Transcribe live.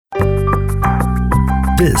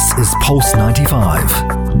This is Pulse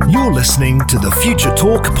 95. You're listening to the Future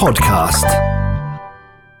Talk podcast.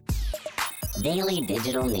 Daily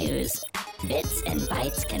digital news. Bits and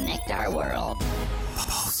bytes connect our world.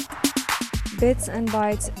 Bits and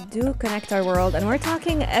bytes do connect our world, and we're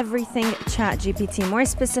talking everything ChatGPT, more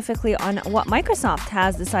specifically on what Microsoft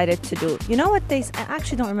has decided to do. You know what I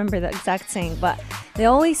actually don't remember the exact saying, but they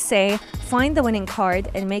always say, find the winning card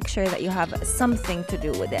and make sure that you have something to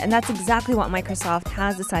do with it. And that's exactly what Microsoft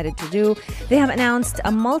has decided to do. They have announced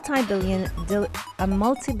a multi-billion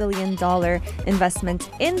dollar investment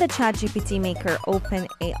in the ChatGPT maker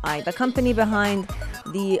OpenAI, the company behind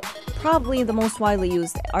probably the most widely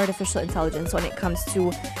used artificial intelligence when it comes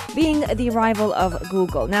to being the rival of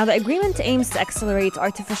Google. Now, the agreement aims to accelerate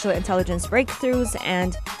artificial intelligence breakthroughs,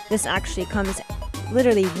 and this actually comes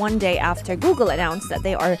literally one day after Google announced that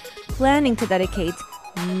they are planning to dedicate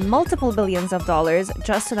multiple billions of dollars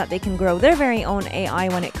just so that they can grow their very own AI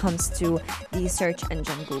when it comes to the search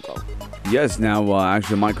engine Google. Yes, now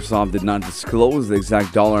actually Microsoft did not disclose the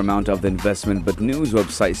exact dollar amount of the investment, but news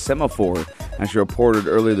website Semaphore actually reported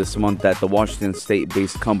earlier this month that the Washington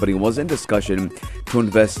state-based company was in discussion to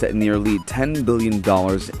invest nearly $10 billion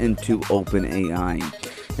into OpenAI.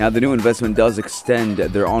 Now, the new investment does extend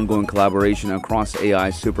their ongoing collaboration across AI,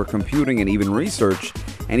 supercomputing, and even research,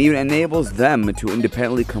 and even enables them to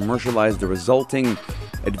independently commercialize the resulting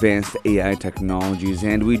advanced AI technologies.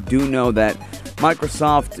 And we do know that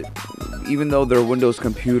Microsoft, even though their Windows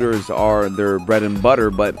computers are their bread and butter,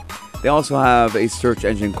 but they also have a search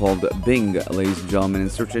engine called Bing, ladies and gentlemen,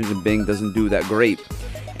 and search engine Bing doesn't do that great.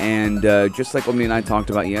 And just like Omni and I talked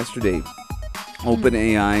about yesterday,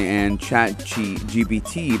 OpenAI and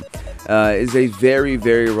ChatGPT is a very,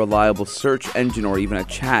 very reliable search engine, or even a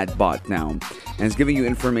chat bot now. And it's giving you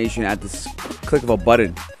information at the click of a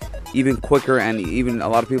button, even quicker, and even a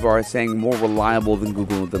lot of people are saying more reliable than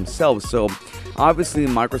Google themselves. So obviously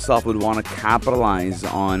Microsoft would want to capitalize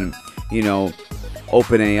on,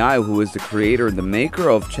 OpenAI, who is the creator and the maker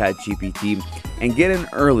of ChatGPT, and get in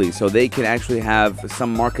early so they can actually have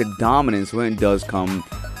some market dominance when it does come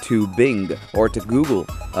to Bing or to Google.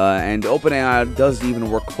 And OpenAI does even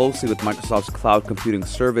work closely with Microsoft's cloud computing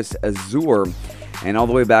service Azure. And all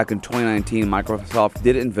the way back in 2019, Microsoft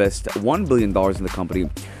did invest $1 billion in the company.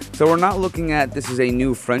 So we're not looking at this as a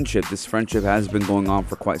new friendship. This friendship has been going on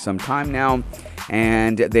for quite some time now.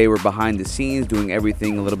 And they were behind the scenes doing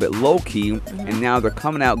everything a little bit low-key. And now they're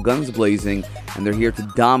coming out guns blazing, and they're here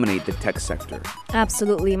to dominate the tech sector.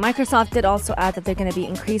 Absolutely. Microsoft did also add that they're going to be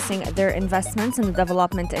increasing their investments in the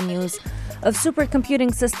development and use of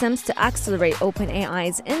supercomputing systems to accelerate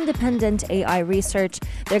OpenAI's independent AI research.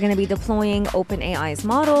 They're going to be deploying OpenAI's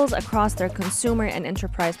models across their consumer and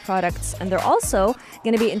enterprise products, and they're also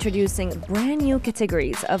going to be introducing brand new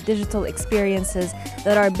categories of digital experiences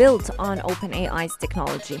that are built on OpenAI's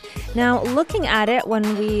technology. Now, looking at it,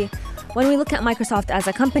 when we look at Microsoft as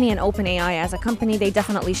a company and OpenAI as a company, they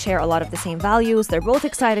definitely share a lot of the same values. They're both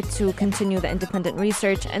excited to continue the independent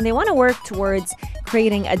research, and they want to work towards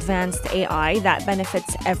creating advanced AI that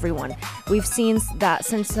benefits everyone. We've seen that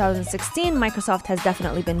since 2016, Microsoft has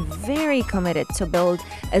definitely been very committed to build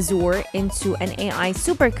Azure into an AI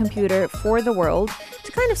supercomputer for the world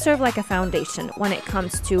to kind of serve like a foundation when it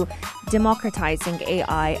comes to democratizing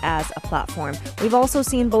AI as a platform. We've also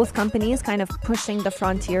seen both companies kind of pushing the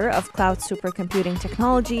frontier of cloud supercomputing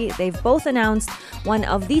technology. They've both announced one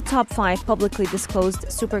of the top 5 publicly disclosed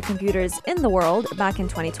supercomputers in the world back in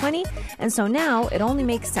 2020. And so now it only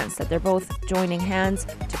makes sense that they're both joining hands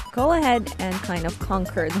to go ahead and kind of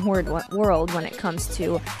conquer the world when it comes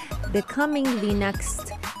to becoming the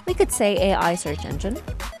next, we could say, AI search engine.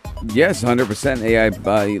 Yes, 100% AI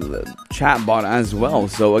chatbot as well.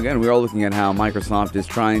 So again, we're all looking at how Microsoft is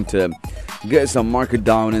trying to get some market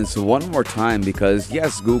dominance one more time, because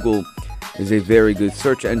yes, Google is a very good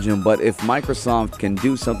search engine, but if Microsoft can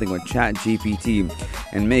do something with ChatGPT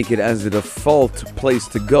and make it as the default place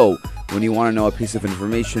to go when you want to know a piece of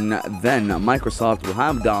information, then Microsoft will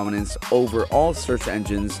have dominance over all search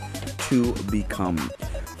engines to become.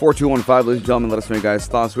 4215, ladies and gentlemen, let us know your guys'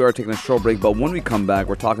 thoughts. We are taking a short break, but when we come back,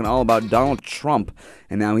 we're talking all about Donald Trump,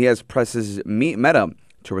 and now he has presses Meta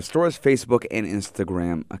to restore his Facebook and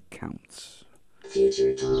Instagram accounts.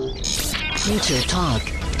 Future Talk. Future Talk.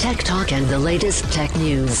 Tech Talk and the latest tech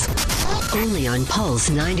news. Only on Pulse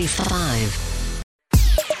 95.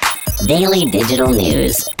 Daily digital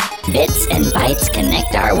news. Bits and bytes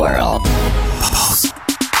connect our world.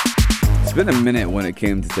 It's been a minute when it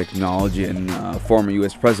came to technology, and former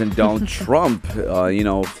U.S. President Donald Trump,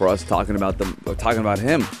 for us talking about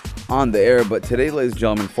him on the air. But today, ladies and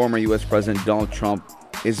gentlemen, former U.S. President Donald Trump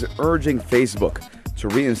is urging Facebook to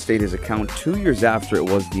reinstate his account 2 years after it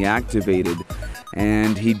was deactivated.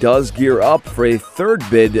 And he does gear up for a third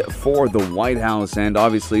bid for the White House. And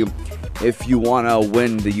obviously, if you want to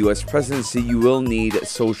win the U.S. presidency, you will need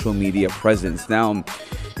social media presence. Now,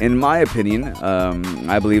 in my opinion,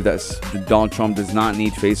 I believe that Donald Trump does not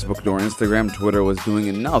need Facebook nor Instagram. Twitter was doing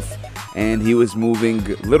enough, and he was moving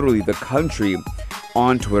literally the country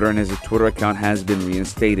on Twitter, and his Twitter account has been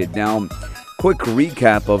reinstated. Now, quick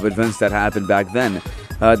recap of events that happened back then.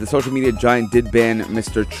 The social media giant did ban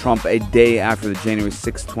Mr. Trump a day after the January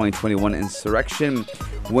 6, 2021 insurrection,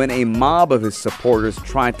 when a mob of his supporters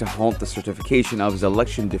tried to halt the certification of his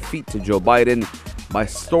election defeat to Joe Biden by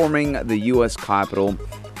storming the U.S. Capitol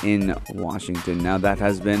in Washington. Now, that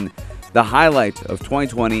has been the highlight of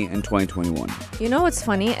 2020 and 2021. You know what's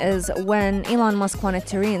funny is when Elon Musk wanted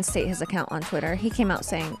to reinstate his account on Twitter, he came out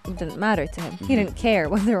saying it didn't matter to him. He didn't care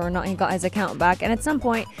whether or not he got his account back. And at some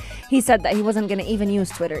point, he said that he wasn't going to even use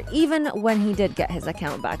Twitter, even when he did get his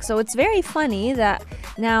account back. So it's very funny that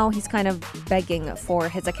now he's kind of begging for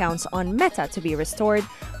his accounts on Meta to be restored,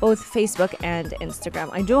 both Facebook and Instagram.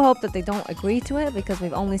 I do hope that they don't agree to it, because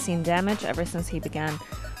we've only seen damage ever since he began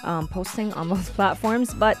posting on both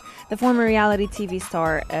platforms. But the former reality TV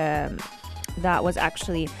star that was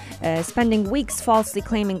actually spending weeks falsely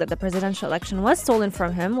claiming that the presidential election was stolen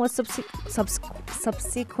from him was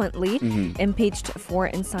subsequently impeached for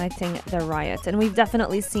inciting the riot. And we've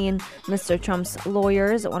definitely seen Mr. Trump's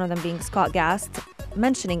lawyers, one of them being Scott Gast,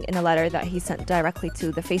 mentioning in a letter that he sent directly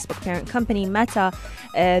to the Facebook parent company Meta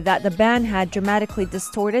that the ban had dramatically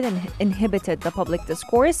distorted and inhibited the public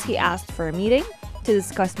discourse. He asked for a meeting to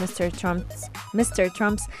discuss Mr.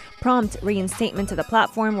 Trump's prompt reinstatement to the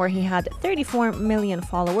platform, where he had 34 million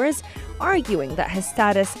followers, arguing that his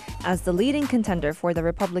status as the leading contender for the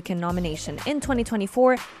Republican nomination in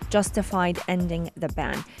 2024 justified ending the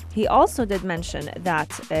ban. He also did mention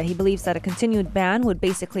that he believes that a continued ban would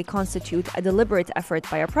basically constitute a deliberate effort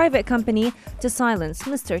by a private company to silence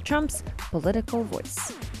Mr. Trump's political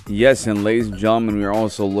voice. Yes, and ladies and gentlemen, we are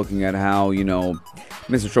also looking at how,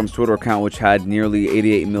 Mr. Trump's Twitter account, which had nearly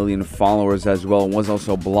 88 million followers as well, was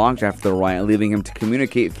also blocked after the riot, leaving him to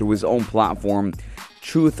communicate through his own platform,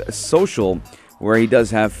 Truth Social, where he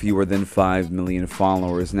does have fewer than 5 million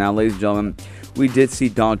followers. Now, ladies and gentlemen, we did see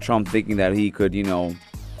Donald Trump thinking that he could,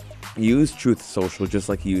 use Truth Social just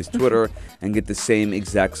like he used Twitter and get the same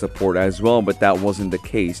exact support as well, but that wasn't the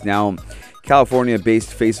case. Now,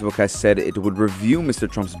 California-based Facebook has said it would review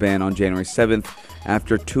Mr. Trump's ban on January 7th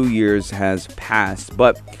after 2 years has passed,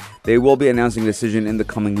 but they will be announcing a decision in the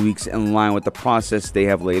coming weeks in line with the process they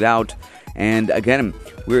have laid out. And again,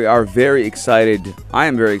 we are very excited. I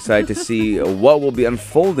am very excited to see what will be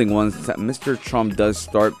unfolding once Mr. Trump does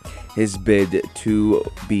start his bid to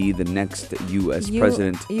be the next U.S.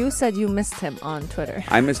 president. You said you missed him on Twitter.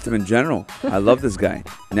 I missed him in general. I love this guy.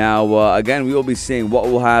 Now, again, we will be seeing what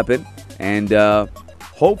will happen. And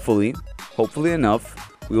hopefully enough,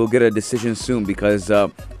 we will get a decision soon, because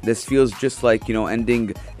this feels just like,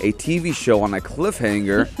 ending a TV show on a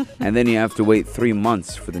cliffhanger, and then you have to wait 3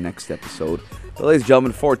 months for the next episode. But ladies and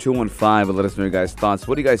gentlemen, 4215, let us know your guys' thoughts.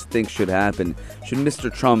 What do you guys think should happen? Should Mr.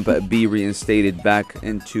 Trump be reinstated back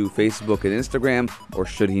into Facebook and Instagram, or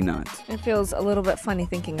should he not? It feels a little bit funny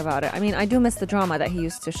thinking about it. I mean, I do miss the drama that he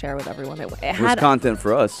used to share with everyone. It was content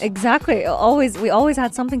for us. Exactly. We always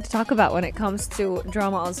had something to talk about when it comes to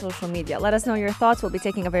drama on social media. Let us know your thoughts. We'll be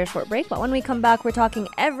taking a very short break, but when we come back, we're talking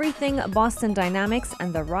everything Boston Dynamics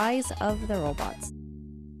and the rise of the robots.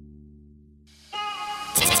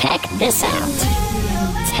 Check this out.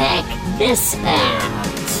 Check this out.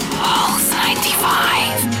 Pulse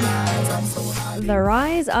 95. The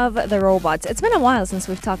rise of the robots. It's been a while since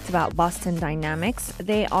we've talked about Boston Dynamics.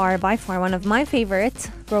 They are by far one of my favorite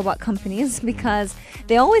robot companies, because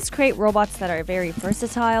they always create robots that are very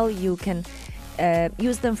versatile. You can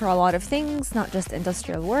use them for a lot of things, not just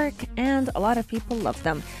industrial work, and a lot of people love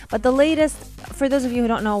them. But the latest, for those of you who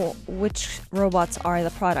don't know which robots are the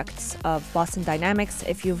products of Boston Dynamics,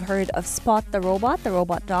 if you've heard of Spot the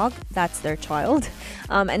robot dog, that's their child.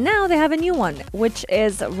 And now they have a new one, which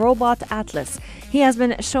is Robot Atlas. He has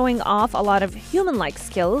been showing off a lot of human-like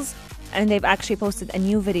skills, and they've actually posted a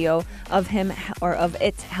new video of him, or of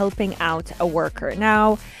it, helping out a worker.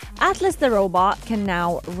 Now, Atlas the robot can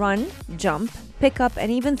now run, jump, pick up,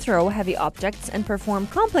 and even throw heavy objects and perform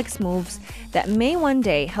complex moves that may one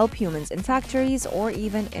day help humans in factories or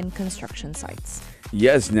even in construction sites.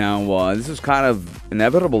 Yes, now, this is kind of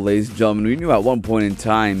inevitable, ladies and gentlemen. We knew at one point in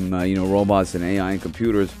time, robots and AI and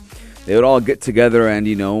computers, they would all get together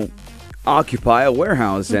and, occupy a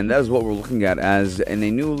warehouse, and that's what we're looking at as in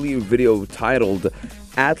a new video titled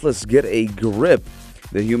Atlas Get a Grip.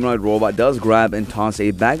 The humanoid robot does grab and toss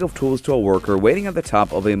a bag of tools to a worker waiting at the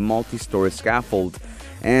top of a multi-story scaffold.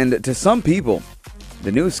 And to some people,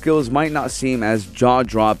 the new skills might not seem as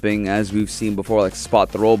jaw-dropping as we've seen before, like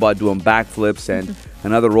Spot the robot doing backflips and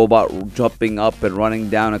another robot jumping up and running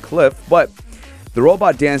down a cliff. But the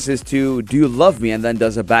robot dances to "Do You Love Me?" and then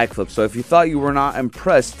does a backflip. So if you thought you were not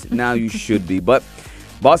impressed, now you should be. But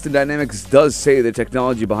Boston Dynamics does say the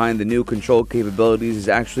technology behind the new control capabilities is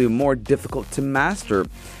actually more difficult to master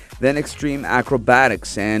than extreme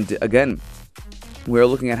acrobatics. And again, we're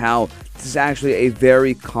looking at how this is actually a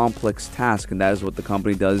very complex task, and that is what the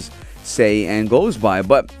company does say and goes by.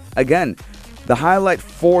 But again, the highlight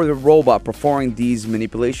for the robot performing these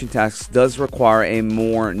manipulation tasks does require a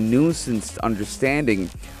more nuanced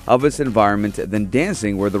understanding of its environment than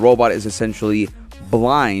dancing, where the robot is essentially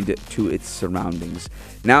blind to its surroundings.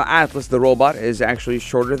 Now, Atlas, the robot, is actually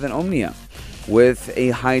shorter than Omnia, with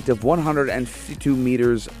a height of 152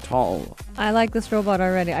 meters tall. I like this robot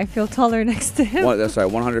already. I feel taller next to him.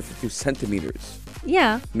 152 centimeters.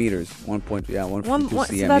 Yeah. Meters. 152 cm.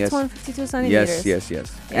 So that's Yes. 152 centimeters. Yes. Yeah.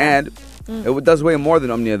 And it does weigh more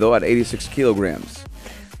than Omnia, though, at 86 kilograms.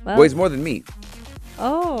 Well, Weighs more than me.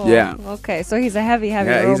 Oh. Yeah. Okay, so he's a heavy Yeah,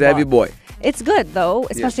 robot. he's a heavy boy. It's good, though,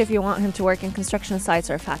 especially if you want him to work in construction sites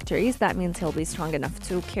or factories. That means he'll be strong enough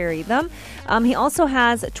to carry them. He also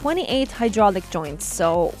has 28 hydraulic joints.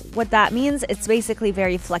 So what that means, it's basically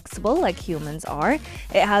very flexible, like humans are.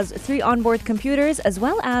 It has 3 onboard computers, as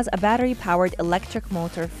well as a battery-powered electric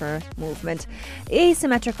motor for movement.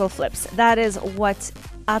 Asymmetrical flips. That is what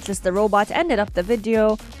Atlas the robot ended up the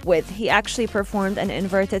video with. He actually performed an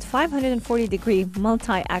inverted 540-degree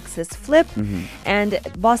multi-axis flip, and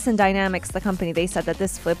Boston Dynamics, the company, they said that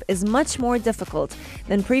this flip is much more difficult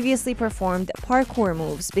than previously performed parkour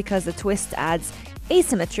moves because the twist adds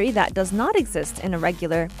asymmetry that does not exist in a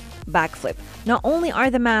regular backflip. Not only are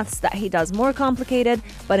the maths that he does more complicated,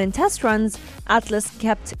 but in test runs, Atlas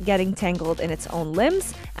kept getting tangled in its own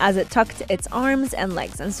limbs as it tucked its arms and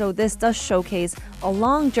legs. And so this does showcase a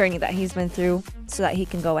long journey that he's been through so that he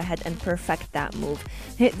can go ahead and perfect that move.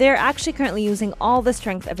 They're actually currently using all the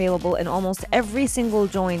strength available in almost every single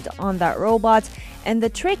joint on that robot, and the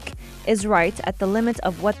trick is right at the limit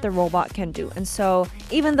of what the robot can do. And so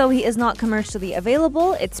even though he is not commercially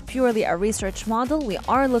available, it's purely a research model. We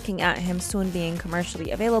are looking at him soon being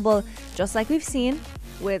commercially available, just like we've seen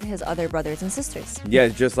with his other brothers and sisters. Yeah,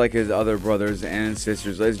 just like his other brothers and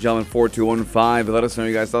sisters. Ladies and gentlemen, 4215. Let us know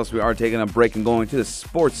you guys thoughts. We are taking a break and going to the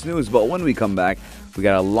sports news. But when we come back, we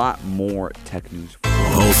got a lot more tech news.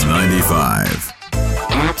 Pulse 95.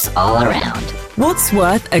 Apps all around. What's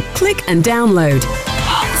worth a click and download?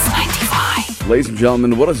 Pulse 95. Ladies and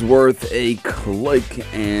gentlemen, what is worth a click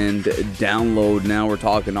and download? Now we're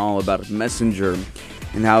talking all about Messenger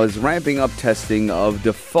and how it's ramping up testing of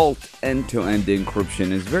default end-to-end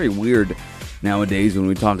encryption. It's very weird nowadays when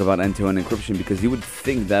we talk about end-to-end encryption, because you would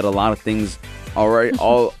think that a lot of things are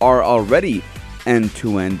already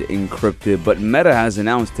end-to-end encrypted, but Meta has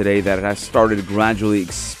announced today that it has started gradually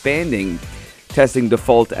expanding testing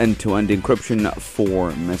default end-to-end encryption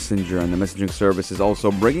for Messenger, and the messaging service is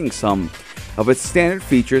also bringing some of its standard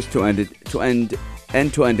features to end-to-end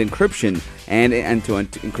encryption and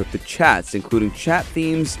end-to-end encrypted chats, including chat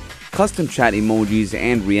themes, custom chat emojis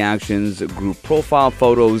and reactions, group profile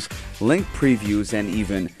photos, link previews, and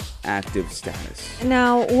even active status.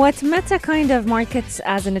 Now, what Meta kind of markets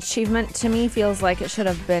as an achievement to me feels like it should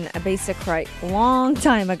have been a basic right long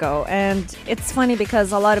time ago. And it's funny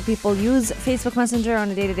because a lot of people use Facebook Messenger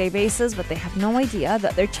on a day-to-day basis, but they have no idea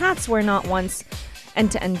that their chats were not once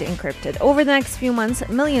end-to-end encrypted. Over the next few months,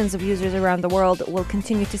 millions of users around the world will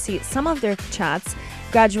continue to see some of their chats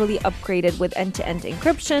gradually upgraded with end-to-end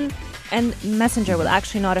encryption, and Messenger will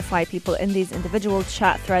actually notify people in these individual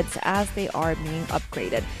chat threads as they are being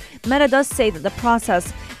upgraded. Meta does say that the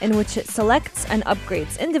process in which it selects and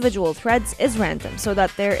upgrades individual threads is random, so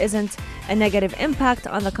that there isn't a negative impact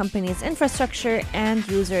on the company's infrastructure and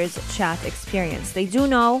users' chat experience. They do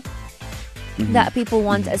know that people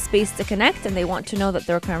want a space to connect, and they want to know that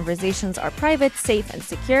their conversations are private, safe, and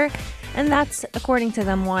secure. And that's, according to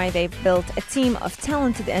them, why they've built a team of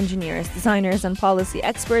talented engineers, designers, and policy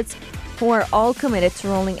experts who are all committed to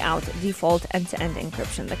rolling out default end-to-end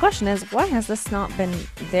encryption. The question is, why has this not been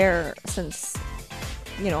there since,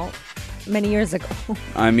 many years ago?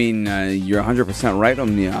 I mean, you're 100% right,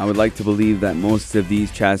 Omnia. I would like to believe that most of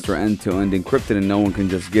these chats are end-to-end encrypted and no one can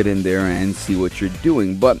just get in there and see what you're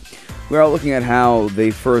doing. But we are looking at how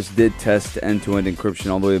they first did test end-to-end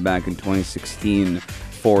encryption all the way back in 2016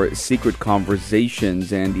 for secret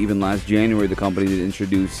conversations, and even last January the company did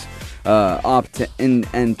introduce opt to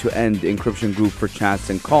end-to-end encryption group for chats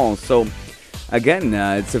and calls. So again,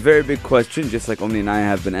 it's a very big question, just like Omni and I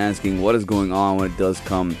have been asking, what is going on when it does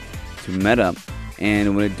come to Meta,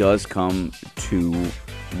 and when it does come to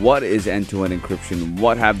what is end-to-end encryption,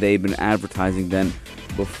 what have they been advertising then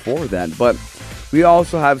before that. But we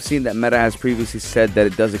also have seen that Meta has previously said that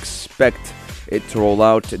it does expect it to roll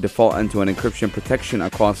out default end-to-end encryption protection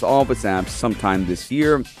across all of its apps sometime this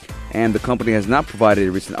year, and the company has not provided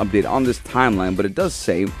a recent update on this timeline, but it does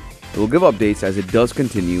say it will give updates as it does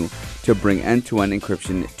continue to bring end-to-end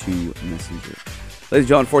encryption to Messenger. Ladies and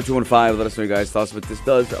gentlemen, 4215, let us know your guys' thoughts, but this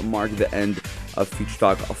does mark the end of Future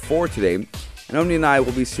Talk for today. And Omni and I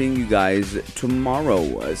will be seeing you guys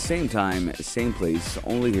tomorrow, same time, same place,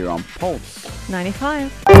 only here on Pulse 95.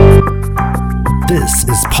 This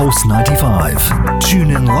is Pulse 95.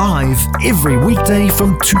 Tune in live every weekday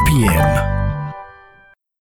from 2 p.m.